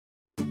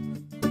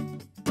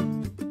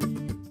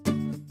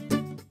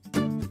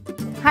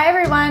Hi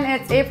everyone,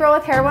 it's April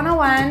with Hair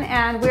 101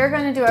 and we're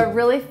going to do a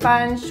really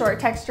fun short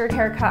textured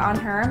haircut on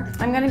her.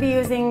 I'm going to be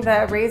using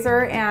the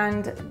razor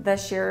and the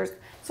shears.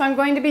 So I'm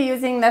going to be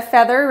using the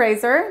feather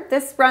razor.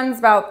 This runs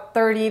about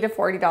 $30 to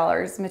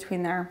 $40 in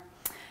between there.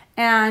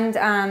 And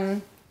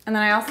then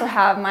I also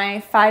have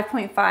my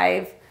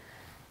 5.5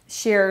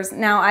 shears.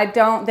 Now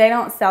they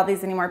don't sell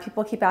these anymore.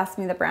 People keep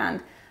asking me the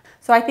brand.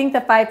 So I think the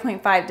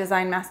 5.5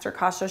 Design Master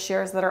Cosho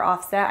shears that are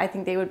offset, I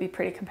think they would be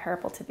pretty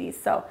comparable to these.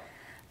 So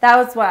that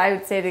was what I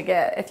would say to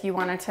get if you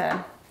wanted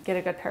to get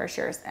a good pair of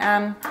shears.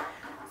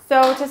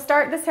 So to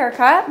start this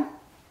haircut,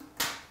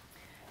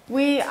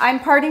 I'm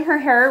parting her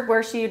hair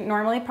where she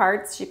normally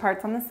parts. She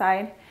parts on the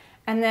side.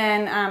 And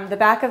then the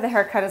back of the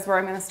haircut is where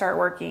I'm going to start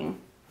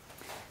working.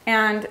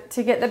 And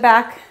to get the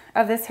back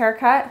of this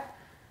haircut,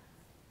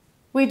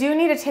 we do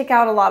need to take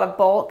out a lot of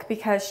bulk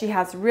because she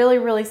has really,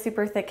 really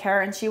super thick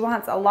hair and she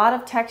wants a lot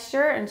of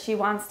texture and she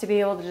wants to be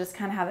able to just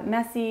kind of have it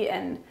messy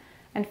and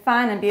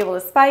fun and be able to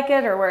spike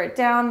it or wear it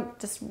down.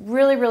 Just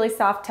really, really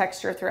soft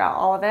texture throughout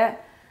all of it.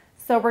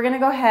 So we're going to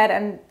go ahead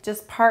and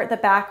just part the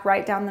back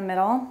right down the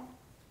middle.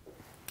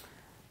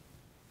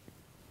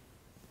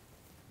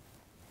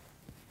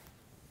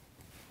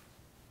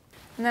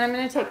 And then I'm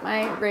going to take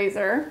my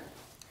razor.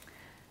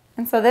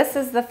 And so this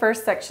is the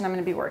first section I'm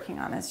going to be working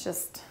on. It's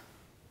just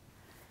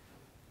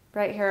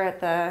right here at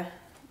the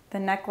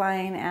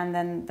neckline and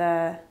then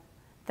the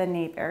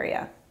nape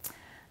area.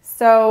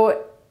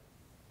 So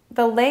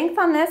the length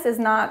on this is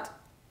not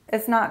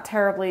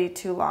terribly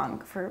too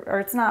long, or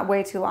it's not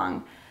way too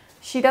long.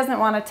 She doesn't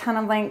want a ton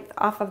of length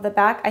off of the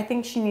back. I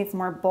think she needs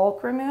more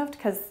bulk removed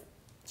because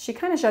she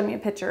kind of showed me a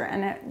picture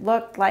and it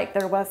looked like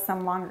there was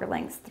some longer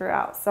lengths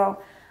throughout. So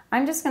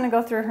I'm just going to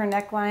go through her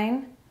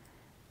neckline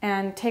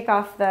and take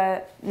off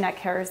the neck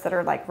hairs that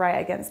are like right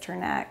against her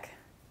neck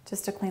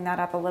just to clean that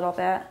up a little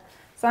bit.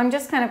 So I'm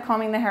just kind of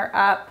combing the hair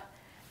up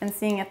and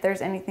seeing if there's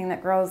anything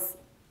that grows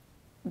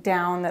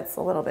down that's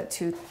a little bit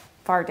too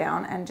far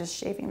down and just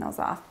shaving those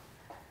off.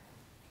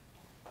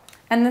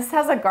 And this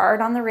has a guard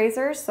on the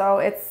razor, so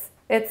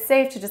it's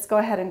safe to just go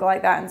ahead and go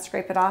like that and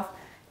scrape it off.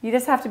 You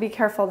just have to be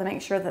careful to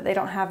make sure that they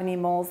don't have any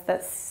moles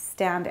that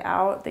stand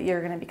out that you're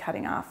going to be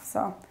cutting off.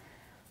 So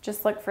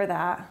just look for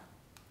that.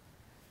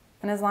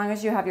 And as long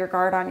as you have your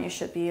guard on, you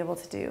should be able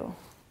to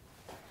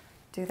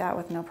do that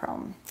with no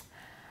problem.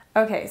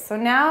 Okay, so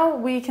now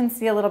we can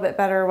see a little bit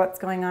better what's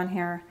going on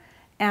here.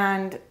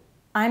 And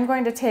I'm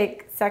going to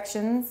take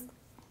sections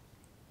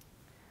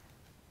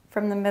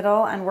from the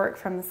middle and work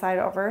from the side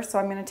over. So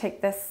I'm going to take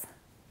this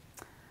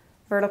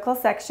vertical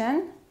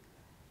section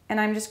and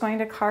I'm just going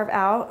to carve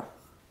out.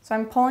 So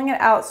I'm pulling it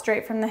out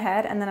straight from the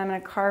head and then I'm going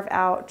to carve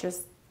out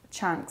just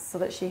chunks so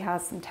that she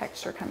has some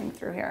texture coming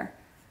through here.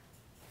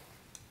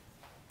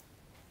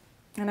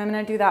 And I'm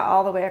going to do that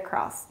all the way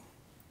across.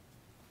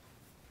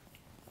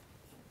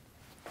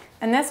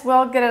 And this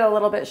will get it a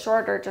little bit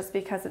shorter just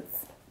because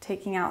it's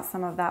taking out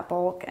some of that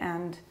bulk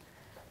and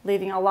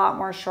leaving a lot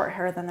more short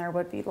hair than there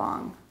would be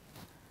long.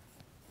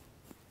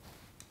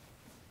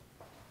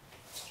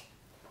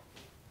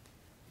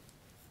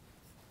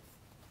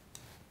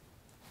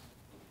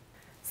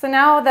 So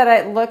now that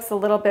it looks a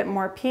little bit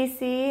more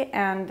piecey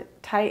and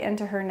tight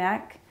into her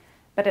neck,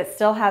 but it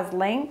still has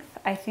length,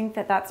 I think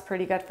that that's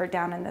pretty good for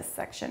down in this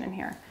section in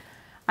here.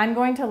 I'm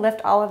going to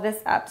lift all of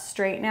this up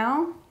straight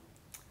now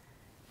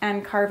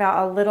and carve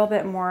out a little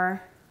bit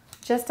more,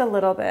 just a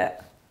little bit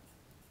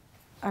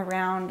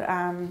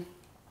around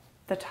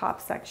the top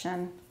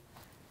section.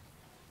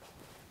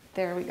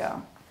 There we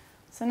go.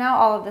 So now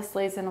all of this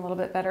lays in a little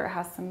bit better. It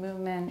has some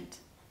movement.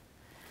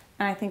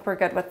 And I think we're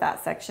good with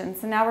that section.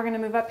 So now we're going to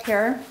move up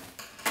here.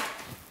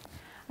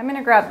 I'm going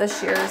to grab the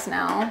shears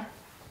now.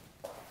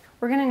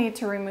 We're going to need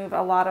to remove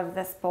a lot of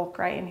this bulk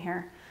right in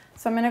here.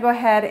 So I'm going to go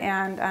ahead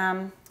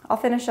and I'll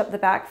finish up the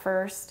back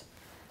first,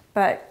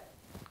 but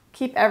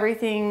keep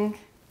everything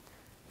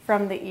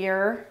from the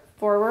ear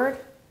forward,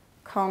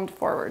 combed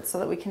forward so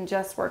that we can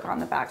just work on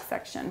the back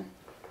section.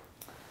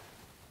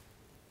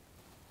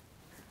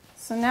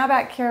 So now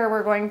back here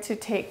we're going to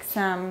take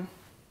some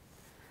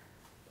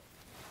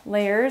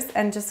layers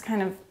and just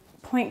kind of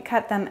point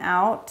cut them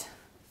out.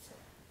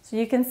 So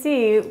you can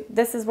see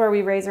this is where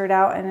we razored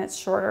out and it's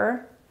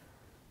shorter.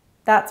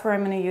 That's where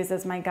I'm going to use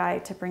as my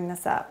guide to bring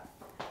this up.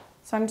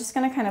 So I'm just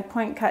going to kind of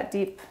point cut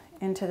deep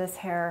into this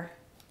hair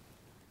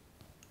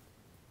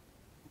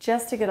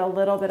just to get a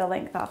little bit of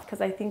length off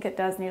because I think it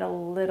does need a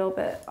little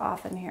bit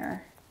off in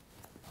here.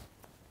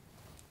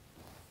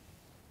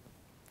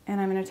 And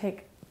I'm going to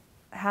take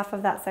half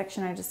of that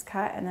section I just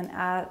cut and then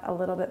add a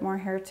little bit more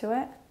hair to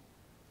it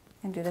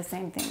and do the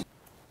same thing.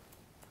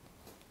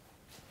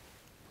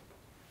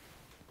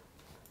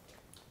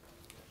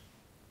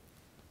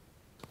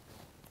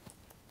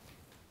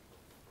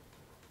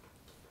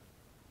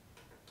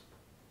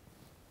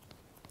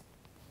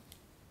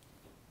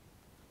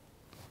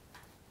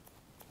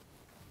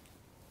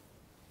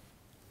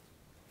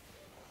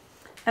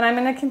 And I'm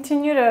going to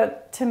continue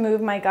to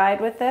move my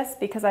guide with this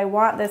because I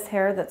want this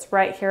hair that's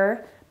right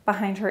here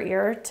behind her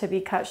ear to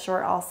be cut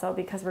short also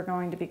because we're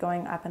going to be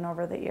going up and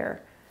over the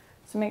ear.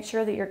 So make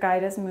sure that your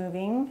guide is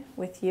moving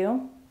with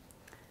you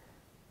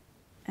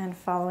and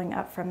following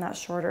up from that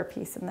shorter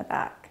piece in the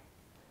back.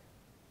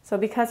 So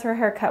because her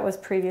haircut was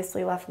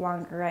previously left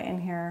longer right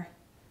in here,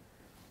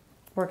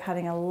 we're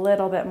cutting a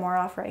little bit more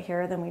off right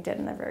here than we did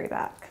in the very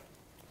back.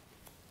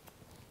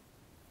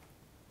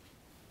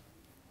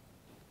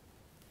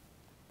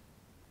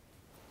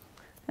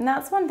 And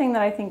that's one thing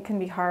that I think can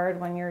be hard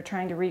when you're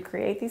trying to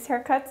recreate these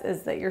haircuts,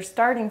 is that you're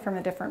starting from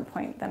a different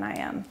point than I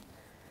am.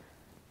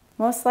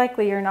 Most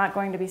likely you're not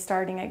going to be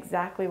starting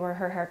exactly where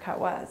her haircut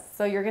was.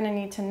 So you're going to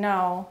need to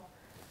know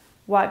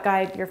what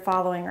guide you're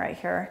following right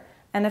here.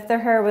 And if their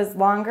hair was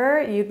longer,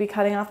 you'd be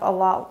cutting off a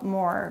lot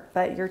more,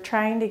 but you're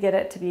trying to get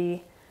it to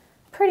be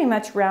pretty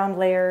much round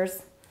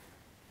layers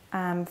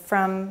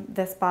from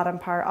this bottom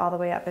part all the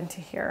way up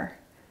into here.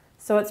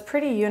 So it's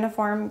pretty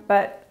uniform,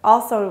 but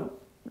also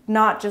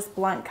not just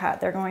blunt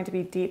cut. They're going to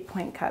be deep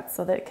point cuts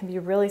so that it can be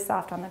really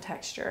soft on the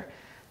texture.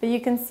 But you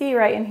can see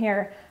right in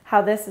here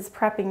how this is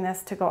prepping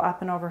this to go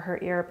up and over her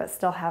ear, but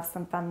still have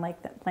some fun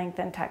length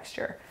and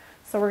texture.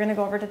 So we're gonna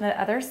go over to the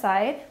other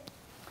side,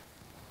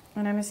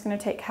 and I'm just gonna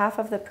take half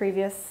of the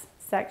previous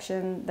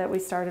section that we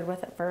started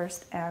with at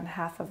first and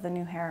half of the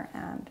new hair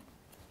and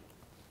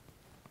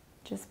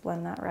just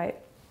blend that right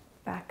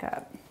back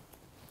up,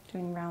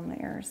 doing round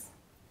the ears.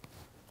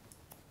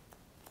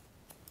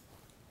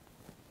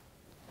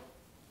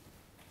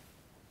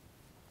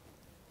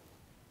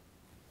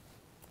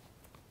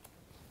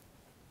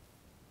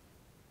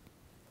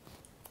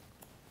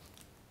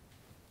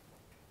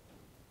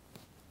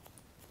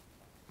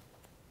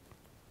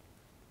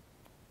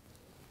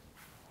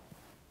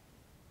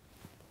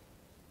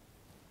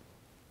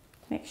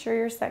 Make sure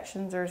your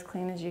sections are as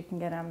clean as you can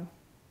get them,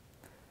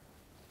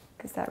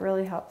 because that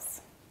really helps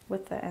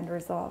with the end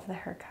result of the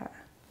haircut.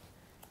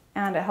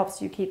 And it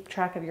helps you keep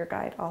track of your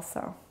guide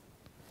also.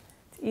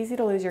 It's easy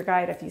to lose your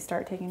guide if you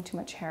start taking too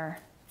much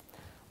hair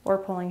or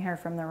pulling hair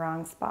from the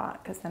wrong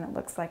spot, because then it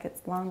looks like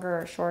it's longer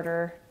or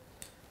shorter.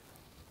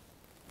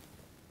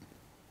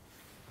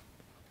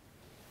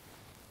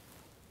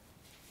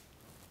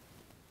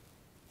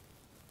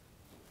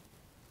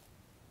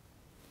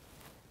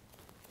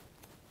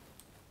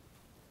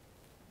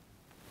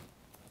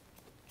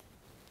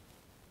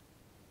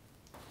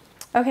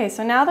 Okay,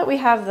 so now that we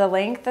have the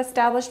length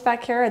established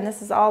back here, and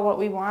this is all what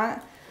we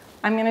want,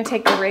 I'm gonna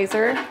take the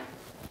razor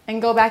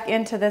and go back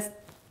into this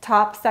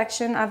top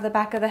section of the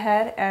back of the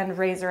head and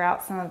razor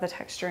out some of the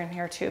texture in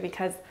here too,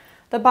 because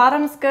the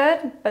bottom's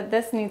good, but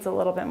this needs a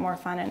little bit more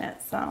fun in it,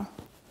 so.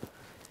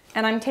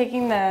 And I'm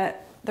taking the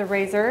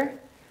razor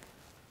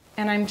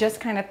and I'm just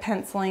kind of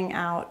penciling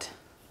out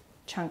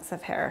chunks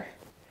of hair.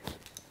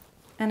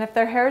 And if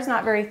their hair is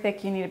not very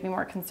thick, you need to be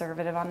more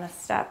conservative on this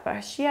step,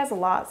 but she has a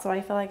lot, so I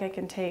feel like I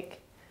can take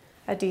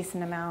a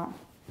decent amount.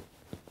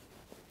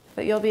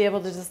 But you'll be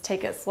able to just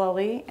take it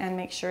slowly and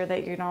make sure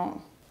that you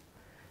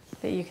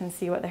can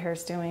see what the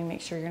hair's doing,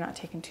 make sure you're not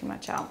taking too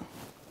much out.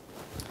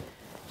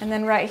 And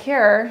then right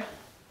here,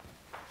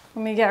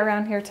 when we get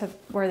around here to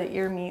where the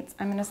ear meets,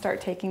 I'm gonna start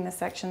taking the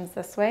sections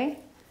this way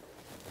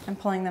and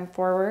pulling them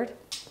forward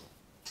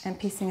and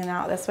piecing them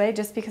out this way,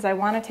 just because I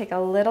wanna take a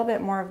little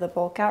bit more of the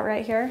bulk out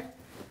right here.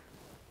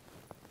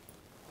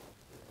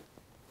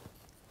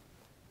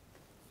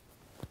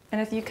 And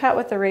if you cut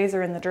with the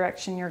razor in the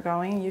direction you're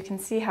going, you can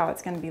see how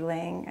it's going to be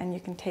laying, and you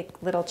can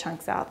take little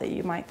chunks out that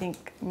you might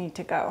think need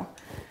to go.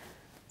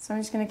 So I'm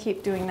just going to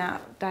keep doing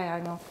that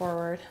diagonal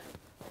forward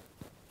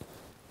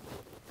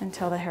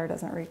until the hair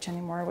doesn't reach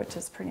anymore, which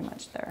is pretty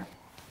much there.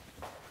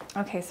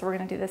 Okay, so we're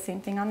going to do the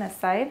same thing on this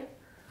side.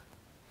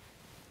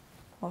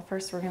 Well,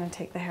 first we're going to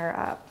take the hair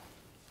up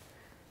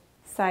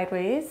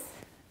sideways,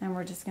 and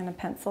we're just going to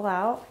pencil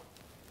out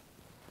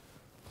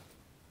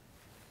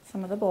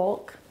some of the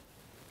bulk.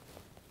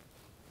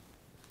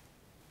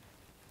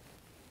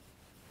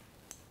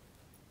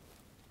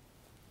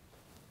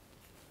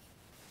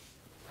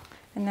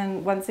 And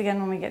then once again,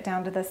 when we get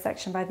down to this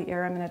section by the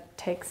ear, I'm going to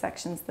take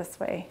sections this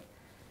way,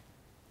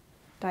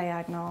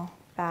 diagonal,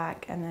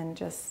 back, and then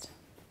just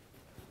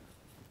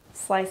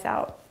slice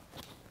out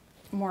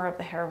more of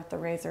the hair with the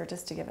razor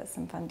just to give it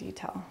some fun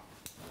detail.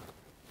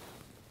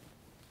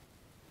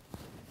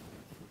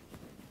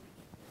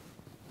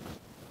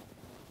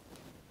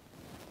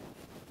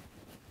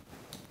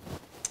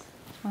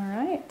 All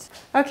right.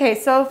 Okay,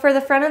 so for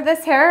the front of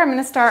this hair, I'm going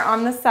to start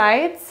on the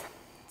sides,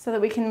 so that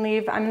we can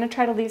leave, I'm gonna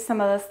try to leave some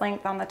of this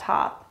length on the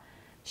top.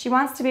 She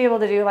wants to be able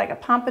to do like a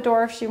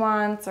pompadour if she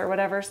wants or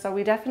whatever, so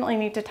we definitely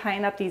need to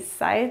tighten up these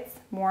sides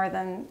more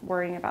than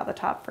worrying about the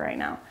top for right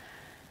now.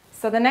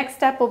 So the next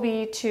step will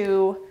be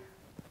to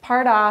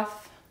part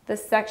off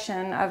this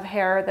section of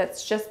hair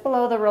that's just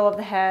below the roll of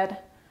the head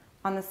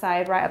on the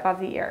side right above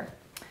the ear.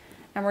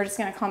 And we're just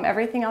gonna comb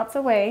everything else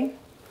away.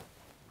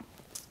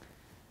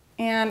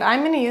 And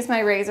I'm gonna use my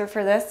razor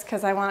for this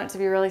because I want it to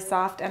be really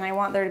soft and I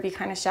want there to be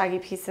kind of shaggy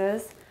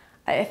pieces.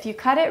 If you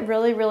cut it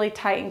really, really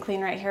tight and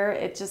clean right here,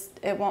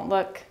 it won't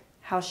look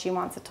how she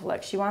wants it to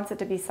look. She wants it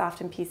to be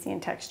soft and piecey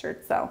and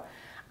textured. So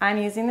I'm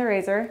using the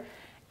razor,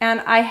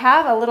 and I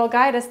have a little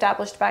guide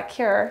established back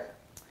here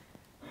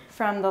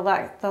from the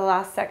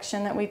last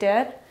section that we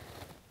did.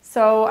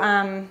 So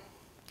I'm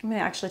going to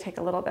actually take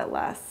a little bit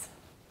less.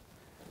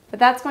 But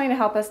that's going to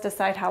help us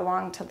decide how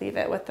long to leave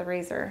it with the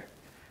razor.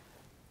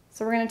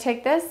 So we're going to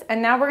take this,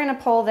 and now we're going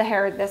to pull the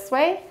hair this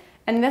way,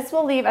 and this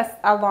will leave us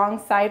a long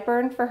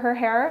sideburn for her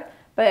hair,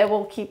 but it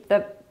will keep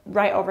the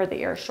right over the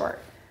ear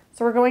short.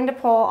 So we're going to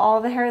pull all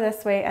the hair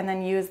this way and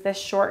then use this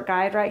short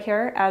guide right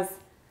here as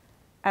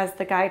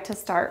the guide to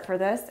start for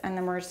this, and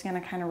then we're just going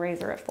to kind of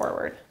razor it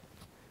forward.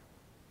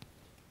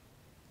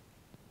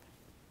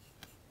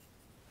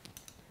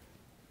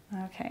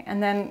 Okay,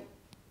 and then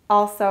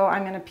also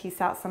I'm going to piece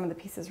out some of the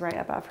pieces right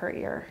above her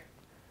ear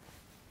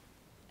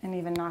and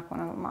even knock one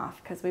of them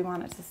off because we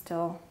want it to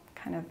still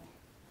kind of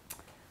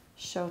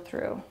show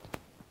through.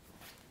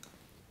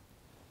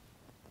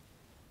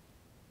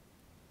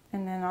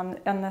 And then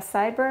on the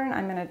sideburn,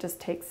 I'm going to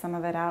just take some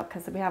of it out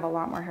because we have a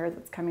lot more hair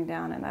that's coming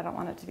down and I don't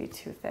want it to be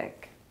too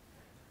thick.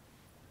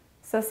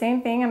 So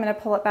same thing, I'm going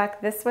to pull it back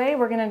this way.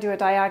 We're going to do a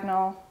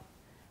diagonal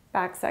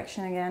back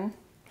section again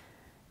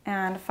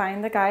and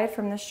find the guide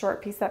from this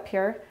short piece up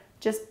here.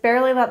 Just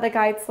barely let the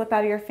guide slip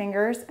out of your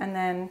fingers and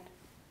then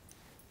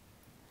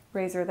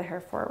razor the hair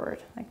forward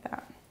like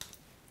that.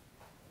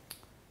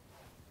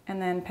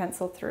 And then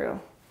pencil through.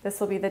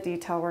 This will be the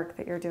detail work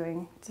that you're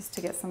doing just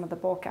to get some of the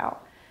bulk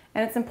out.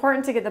 And it's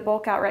important to get the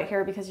bulk out right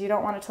here because you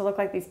don't want it to look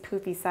like these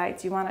poofy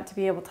sides. You want it to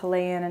be able to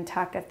lay in and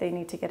tuck if they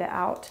need to get it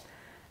out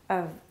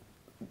of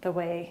the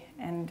way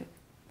and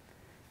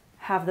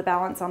have the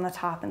balance on the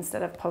top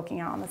instead of poking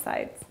out on the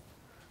sides.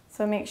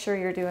 So make sure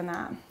you're doing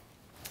that.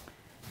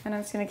 And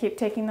I'm just going to keep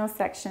taking those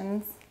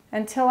sections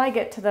until I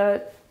get to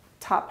the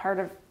top part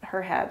of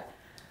her head.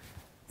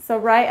 So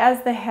right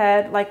as the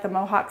head, like the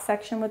mohawk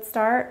section would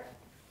start,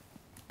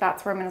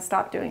 that's where I'm going to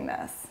stop doing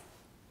this.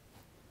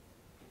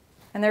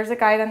 And there's a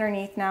guide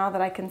underneath now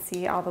that I can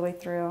see all the way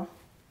through.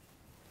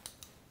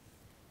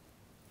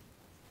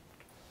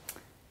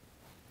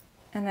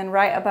 And then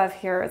right above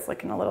here it's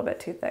looking a little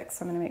bit too thick,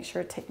 so I'm going to make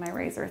sure to take my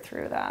razor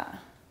through that.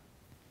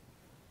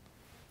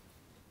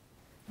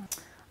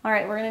 All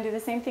right, we're going to do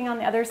the same thing on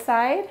the other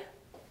side.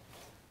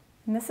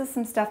 And this is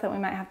some stuff that we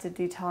might have to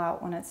detail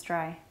out when it's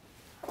dry.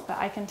 But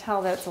I can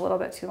tell that it's a little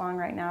bit too long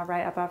right now,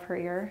 right above her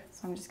ear,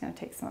 so I'm just going to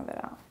take some of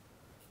it out.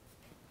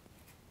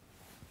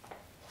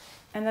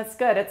 And that's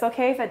good. It's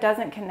okay if it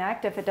doesn't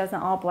connect, if it doesn't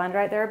all blend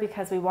right there,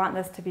 because we want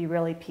this to be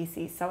really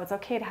piecey. So it's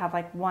okay to have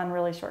like one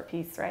really short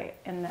piece right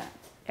in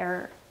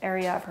the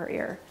area of her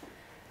ear.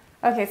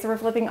 Okay, so we're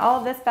flipping all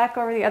of this back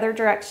over the other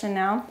direction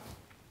now.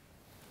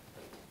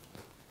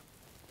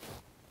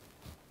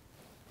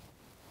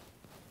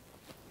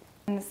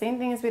 And the same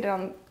thing as we did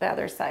on the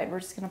other side.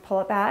 We're just going to pull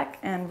it back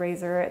and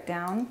razor it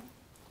down,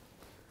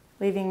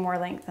 leaving more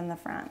length in the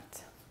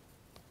front.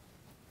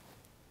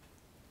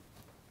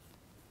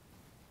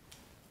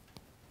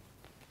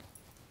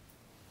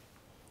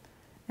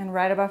 And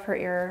right above her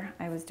ear,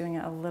 I was doing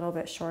it a little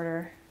bit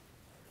shorter.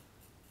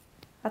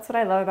 That's what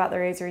I love about the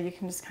razor. You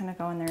can just kind of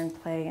go in there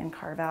and play and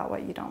carve out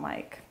what you don't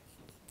like.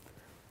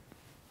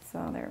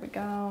 So there we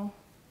go.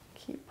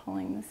 Keep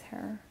pulling this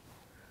hair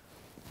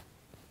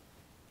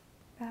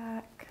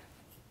back.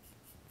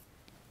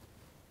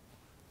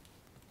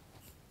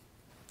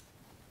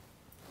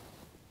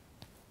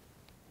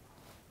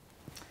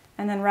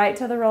 And then right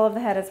to the roll of the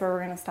head is where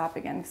we're going to stop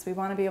again because we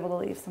want to be able to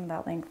leave some of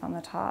that length on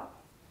the top.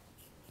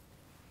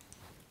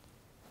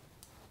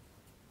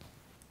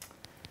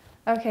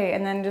 Okay,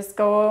 and then just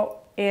go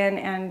in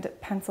and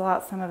pencil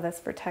out some of this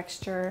for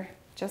texture,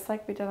 just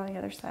like we did on the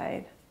other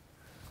side.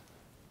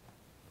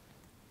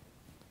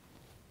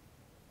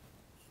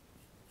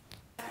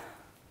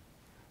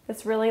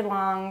 This really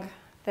long,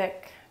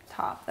 thick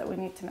top that we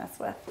need to mess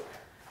with.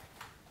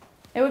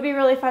 It would be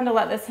really fun to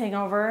let this hang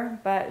over,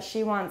 but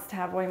she wants to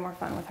have way more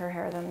fun with her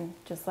hair than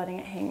just letting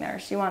it hang there.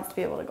 She wants to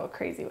be able to go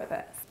crazy with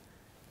it.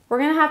 We're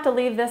gonna have to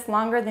leave this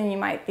longer than you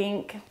might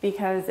think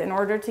because in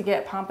order to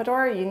get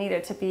pompadour, you need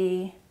it to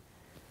be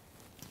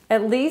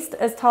at least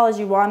as tall as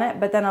you want it,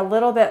 but then a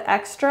little bit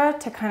extra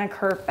to kind of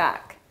curve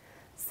back.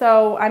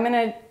 So I'm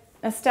gonna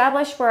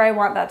establish where I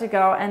want that to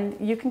go, and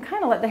you can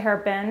kind of let the hair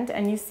bend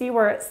and you see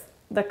where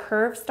the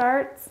curve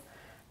starts.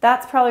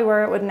 That's probably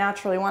where it would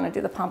naturally want to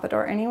do the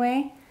pompadour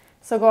anyway.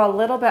 So go a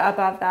little bit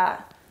above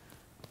that.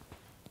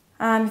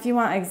 If you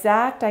want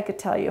exact, I could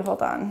tell you,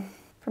 hold on.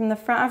 From the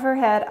front of her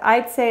head,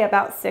 I'd say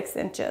about 6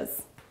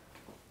 inches.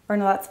 Or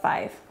no, that's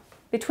 5.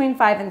 Between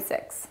 5 and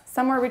 6.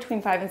 Somewhere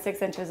between 5 and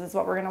 6 inches is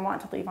what we're gonna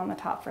want to leave on the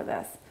top for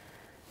this.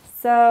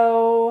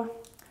 So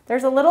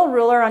there's a little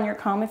ruler on your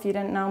comb. If you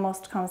didn't know,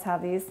 most combs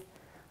have these.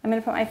 I'm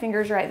gonna put my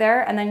fingers right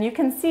there, and then you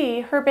can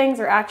see her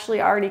bangs are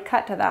actually already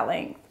cut to that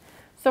length.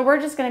 So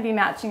we're just gonna be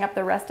matching up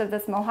the rest of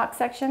this mohawk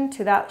section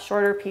to that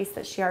shorter piece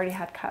that she already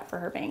had cut for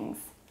her bangs.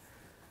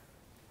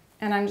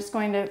 And I'm just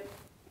going to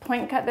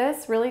point cut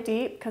this really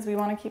deep because we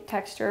want to keep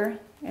texture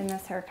in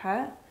this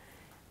haircut.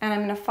 And I'm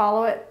going to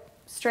follow it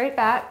straight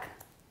back,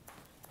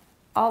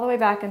 all the way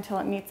back until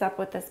it meets up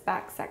with this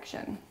back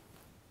section.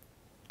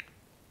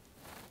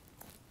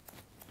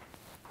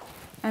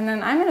 And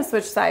then I'm going to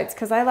switch sides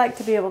because I like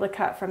to be able to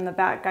cut from the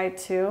back guide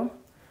too.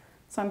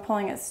 So I'm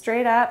pulling it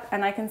straight up,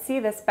 and I can see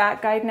this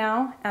back guide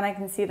now, and I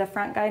can see the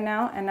front guide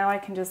now, and now I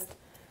can just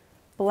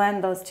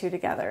blend those two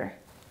together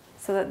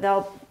so that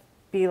they'll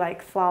be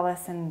like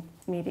flawless and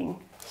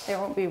meeting. They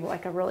won't be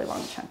like a really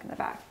long chunk in the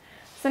back.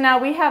 So now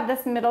we have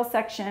this middle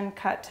section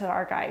cut to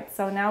our guide.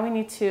 So now we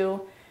need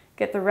to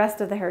get the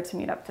rest of the hair to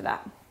meet up to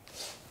that.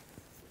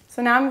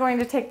 So now I'm going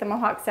to take the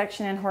mohawk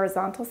section in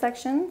horizontal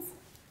sections.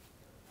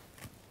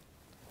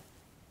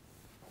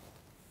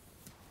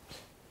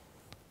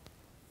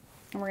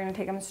 And we're going to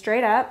take them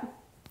straight up.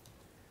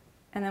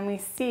 And then we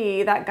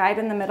see that guide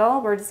in the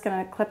middle. We're just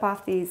going to clip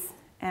off these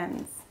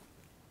ends.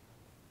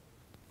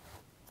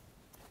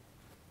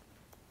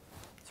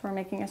 So we're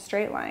making a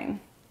straight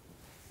line.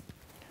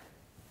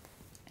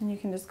 And you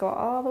can just go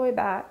all the way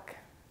back.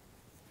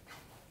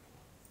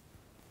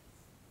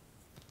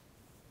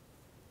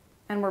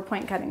 And we're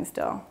point cutting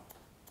still.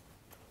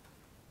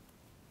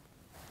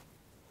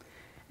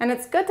 And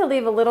it's good to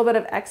leave a little bit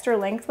of extra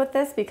length with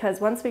this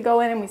because once we go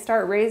in and we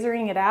start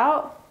razoring it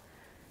out,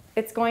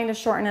 it's going to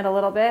shorten it a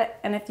little bit.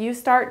 And if you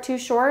start too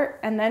short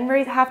and then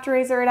have to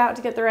razor it out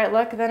to get the right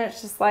look, then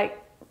it's just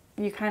like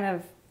you kind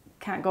of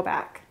can't go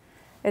back.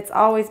 It's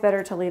always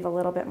better to leave a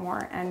little bit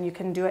more, and you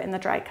can do it in the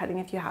dry cutting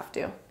if you have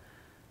to.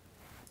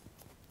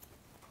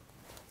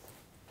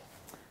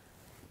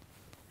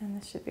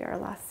 And this should be our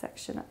last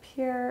section up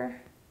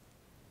here.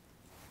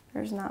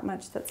 There's not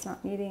much that's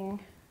not meeting.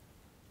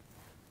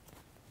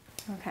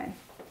 Okay.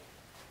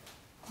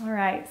 All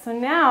right, so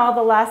now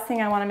the last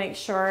thing I want to make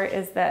sure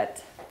is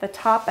that the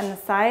top and the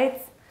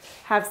sides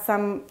have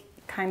some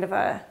kind of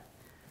a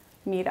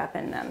meet up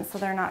in them so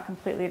they're not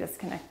completely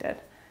disconnected.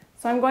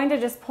 So I'm going to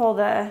just pull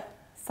the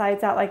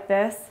sides out like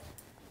this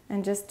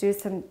and just do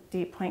some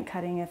deep point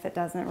cutting if it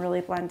doesn't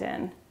really blend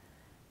in,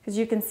 because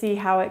you can see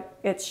how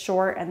it's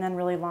short and then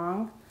really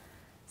long.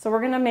 So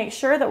we're going to make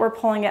sure that we're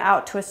pulling it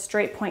out to a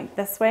straight point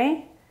this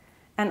way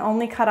and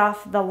only cut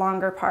off the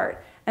longer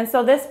part. And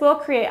so this will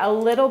create a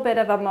little bit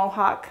of a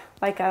mohawk,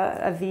 like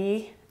a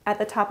V at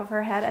the top of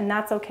her head, and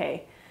that's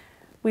okay.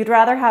 We'd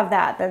rather have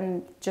that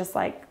than just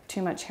like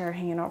too much hair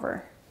hanging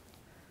over.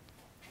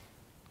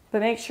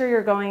 But make sure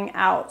you're going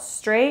out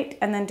straight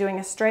and then doing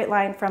a straight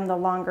line from the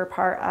longer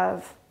part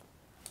of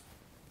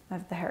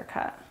the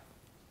haircut.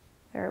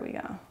 There we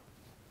go.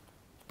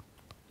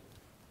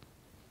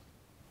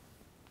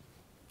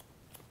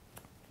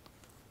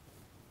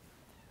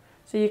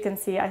 So you can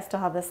see I still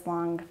have this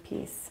long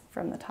piece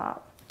from the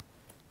top.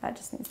 That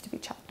just needs to be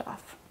chopped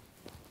off.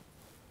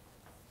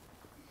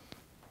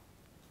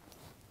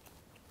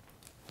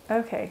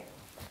 Okay.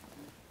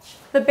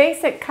 The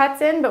basic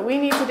cuts in, but we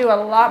need to do a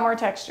lot more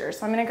texture.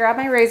 So I'm going to grab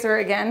my razor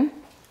again,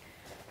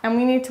 and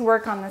we need to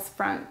work on this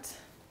front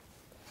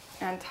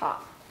and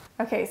top.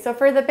 Okay, so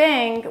for the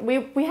bang,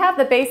 we have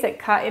the basic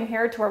cut in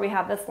here to where we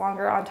have this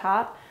longer on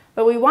top,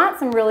 but we want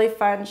some really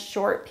fun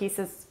short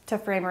pieces to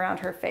frame around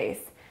her face.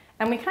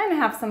 And we kind of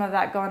have some of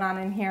that going on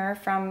in here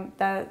from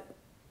the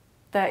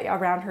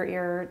around her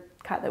ear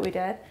cut that we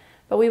did.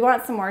 But we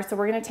want some more, so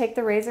we're going to take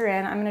the razor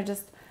in. I'm going to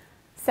just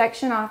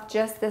section off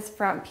just this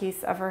front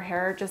piece of her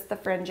hair, just the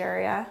fringe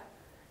area,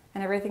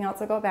 and everything else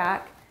will go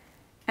back.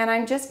 And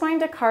I'm just going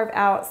to carve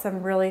out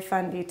some really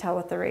fun detail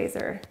with the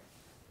razor.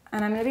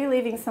 And I'm going to be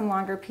leaving some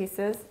longer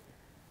pieces,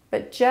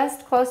 but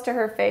just close to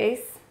her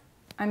face,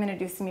 I'm going to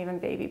do some even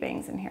baby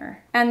bangs in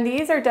here. And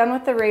these are done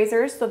with the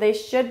razors, so they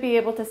should be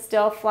able to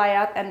still fly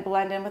up and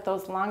blend in with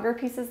those longer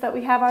pieces that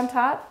we have on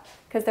top,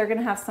 because they're going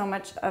to have so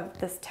much of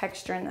this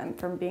texture in them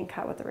from being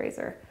cut with the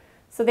razor.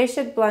 So they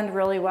should blend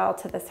really well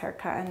to this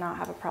haircut and not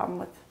have a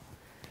problem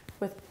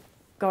with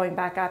going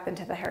back up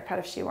into the haircut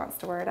if she wants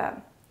to wear it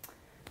up.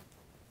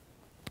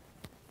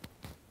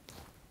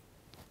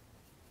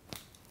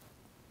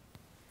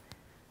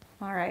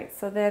 All right,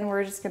 so then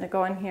we're just going to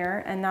go in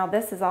here, and now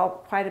this is all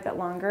quite a bit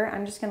longer.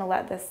 I'm just going to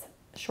let this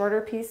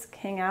shorter piece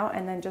hang out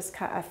and then just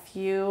cut a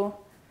few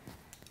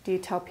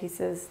detail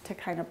pieces to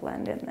kind of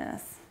blend in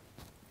this.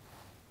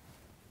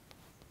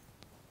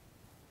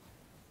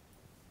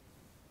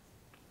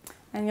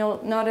 And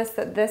you'll notice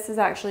that this is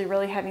actually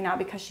really heavy now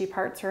because she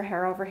parts her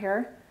hair over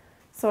here.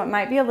 So it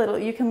might be a little,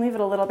 you can leave it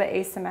a little bit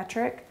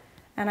asymmetric,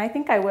 and I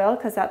think I will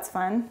because that's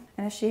fun.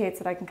 And if she hates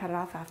it, I can cut it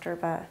off after,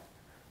 but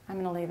I'm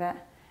going to leave it.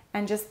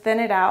 And just thin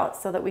it out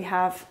so that we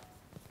have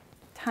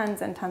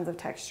tons and tons of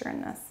texture in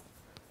this.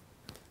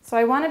 So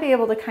I want to be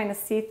able to kind of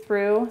see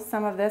through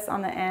some of this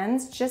on the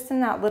ends, just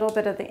in that little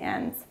bit of the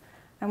ends.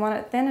 I want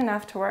it thin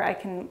enough to where I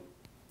can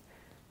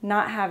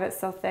not have it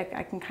so thick,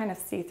 I can kind of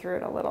see through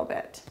it a little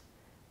bit.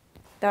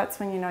 That's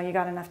when you know you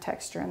got enough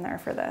texture in there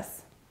for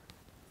this.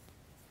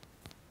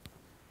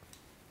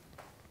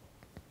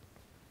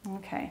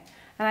 Okay.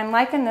 And I'm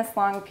liking this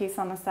long piece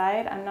on the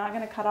side. I'm not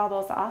going to cut all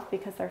those off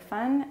because they're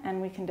fun,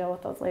 and we can deal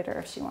with those later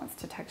if she wants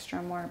to texture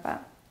them more,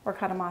 or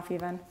cut them off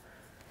even.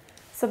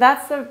 So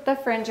that's the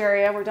fringe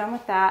area. We're done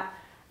with that.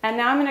 And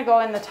now I'm going to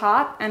go in the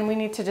top, and we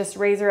need to just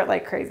razor it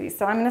like crazy.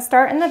 So I'm going to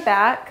start in the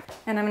back,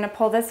 and I'm going to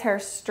pull this hair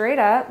straight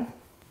up.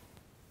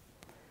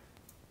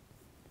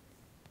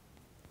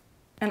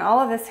 And all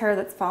of this hair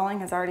that's falling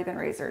has already been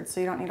razored, so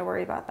you don't need to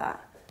worry about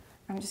that.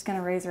 I'm just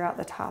gonna razor out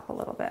the top a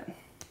little bit.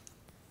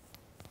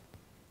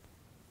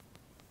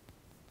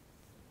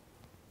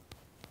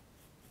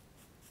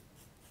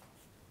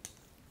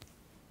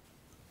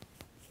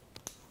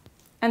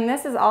 And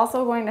this is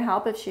also going to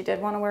help if she did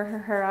want to wear her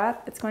hair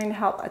up. It's going to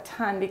help a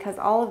ton because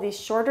all of these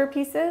shorter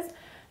pieces,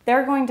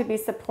 they're going to be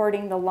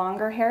supporting the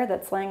longer hair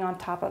that's laying on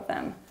top of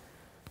them.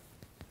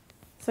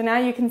 So now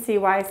you can see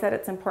why I said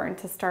it's important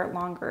to start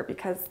longer,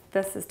 because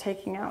this is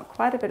taking out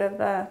quite a bit of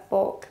the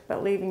bulk,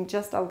 but leaving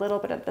just a little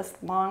bit of this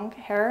long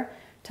hair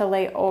to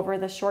lay over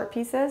the short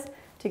pieces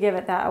to give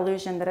it that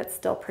illusion that it's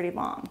still pretty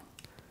long.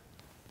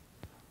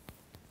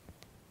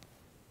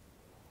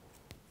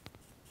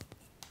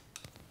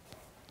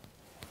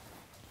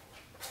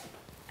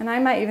 And I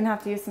might even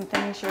have to use some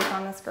thinning shears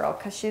on this girl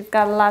because she's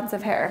got lots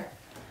of hair.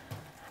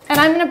 And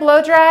I'm gonna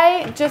blow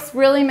dry, just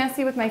really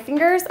messy with my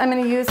fingers. I'm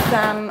gonna use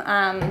some,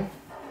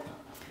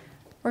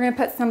 we're gonna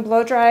put some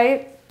blow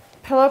dry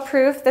pillow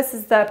proof. This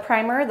is the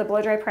primer, the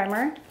blow dry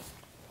primer.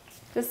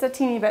 Just a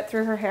teeny bit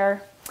through her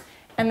hair.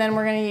 And then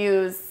we're gonna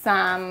use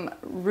some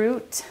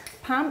root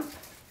pump.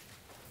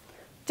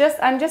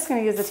 I'm just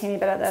gonna use a teeny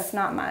bit of this,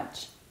 not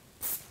much.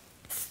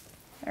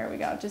 There we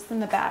go, just in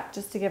the back,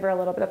 just to give her a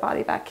little bit of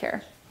body back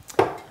here.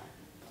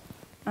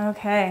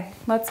 Okay,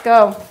 let's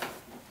go.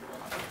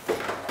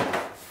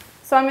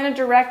 So I'm going to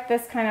direct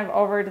this kind of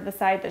over to the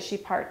side that she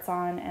parts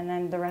on, and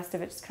then the rest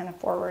of it just kind of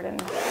forward. And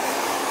there's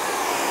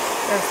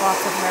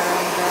lots of hair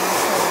on the ground.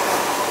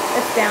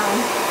 It's down.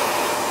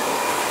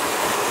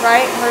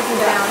 Right? Hers is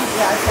down.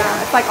 Yeah, it's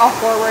down. It's like all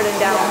forward and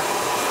down.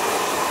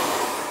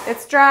 Yeah.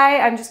 It's dry.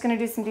 I'm just going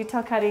to do some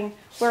detail cutting.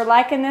 We're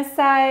liking this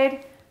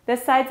side.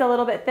 This side's a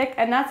little bit thick,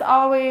 and that's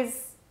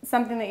always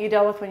something that you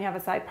deal with when you have a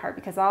side part,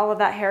 because all of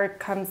that hair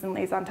comes and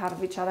lays on top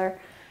of each other.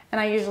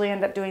 And I usually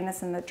end up doing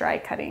this in the dry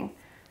cutting.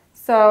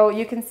 So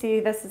you can see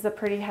this is a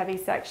pretty heavy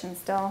section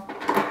still.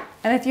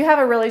 And if you have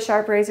a really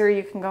sharp razor,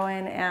 you can go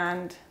in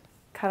and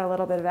cut a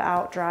little bit of it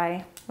out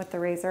dry with the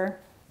razor.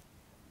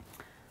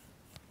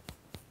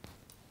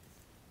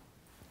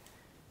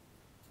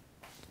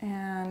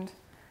 And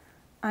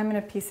I'm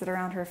going to piece it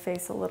around her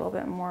face a little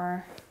bit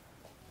more.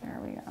 There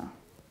we go.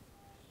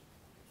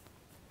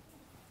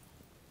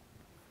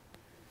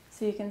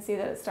 So you can see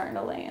that it's starting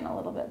to lay in a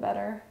little bit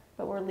better,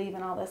 but we're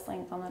leaving all this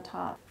length on the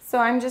top. So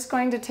I'm just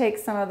going to take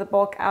some of the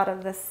bulk out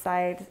of this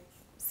side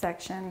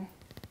section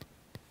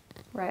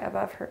right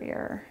above her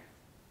ear.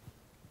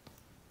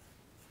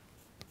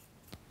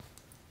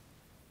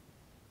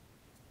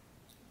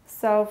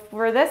 So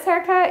for this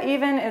haircut,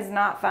 even is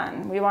not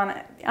fun. We want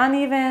it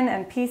uneven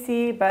and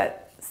piecey,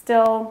 but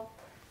still,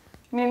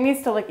 I mean, it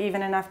needs to look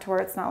even enough to where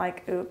it's not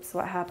like, oops,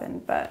 what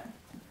happened, but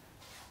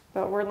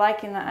we're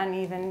liking the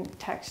uneven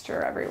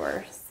texture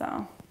everywhere,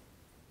 so.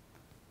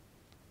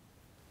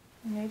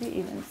 Maybe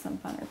even some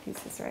funner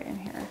pieces right in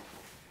here,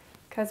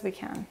 because we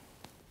can.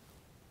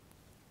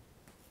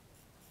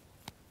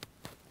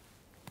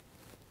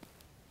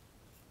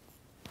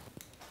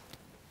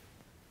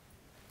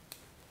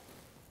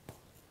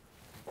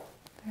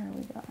 There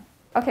we go.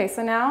 Okay,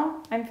 so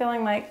now I'm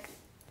feeling like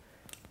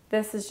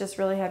this is just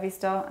really heavy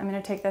still. I'm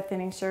gonna take the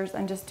thinning shears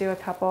and just do a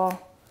couple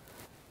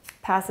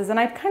passes, and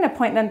I kind of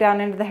point them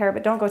down into the hair,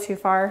 but don't go too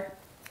far,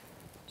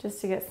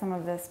 just to get some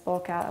of this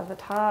bulk out of the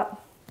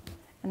top.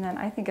 And then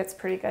I think it's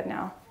pretty good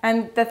now.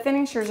 And the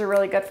thinning shears are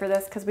really good for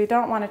this because we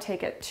don't want to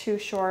take it too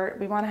short.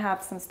 We want to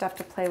have some stuff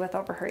to play with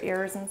over her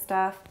ears and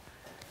stuff.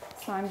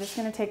 So I'm just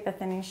going to take the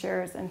thinning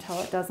shears until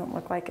it doesn't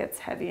look like it's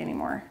heavy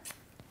anymore.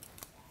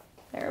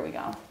 There we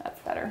go. That's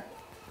better.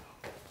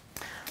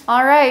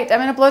 All right, I'm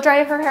going to blow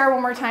dry her hair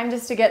one more time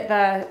just to get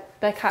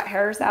the cut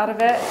hairs out of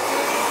it.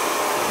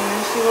 And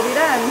then she will be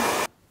done.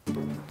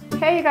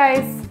 Okay, you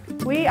guys,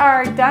 we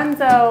are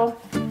donezo.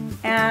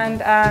 And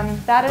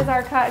that is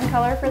our cut and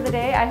color for the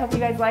day. I hope you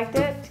guys liked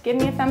it. Give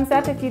me a thumbs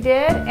up if you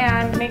did,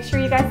 and make sure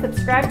you guys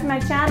subscribe to my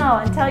channel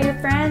and tell your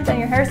friends and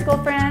your hair school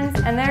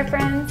friends and their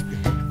friends.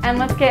 And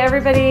let's get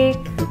everybody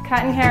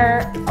cutting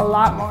hair a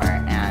lot more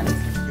and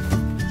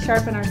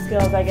sharpen our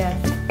skills, I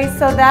guess. Okay,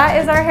 so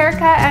that is our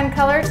haircut and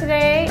color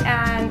today,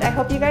 and I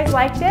hope you guys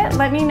liked it.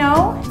 Let me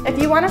know.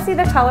 If you want to see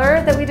the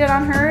color that we did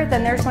on her,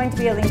 then there's going to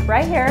be a link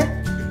right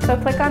here. So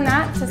click on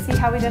that to see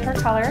how we did her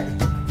color.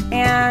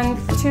 And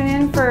tune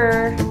in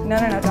for, no,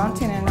 don't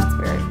tune in, that's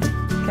weird.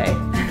 Okay.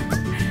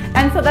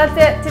 And so that's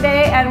it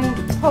today, and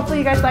hopefully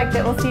you guys liked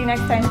it. We'll see you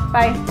next time.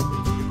 Bye.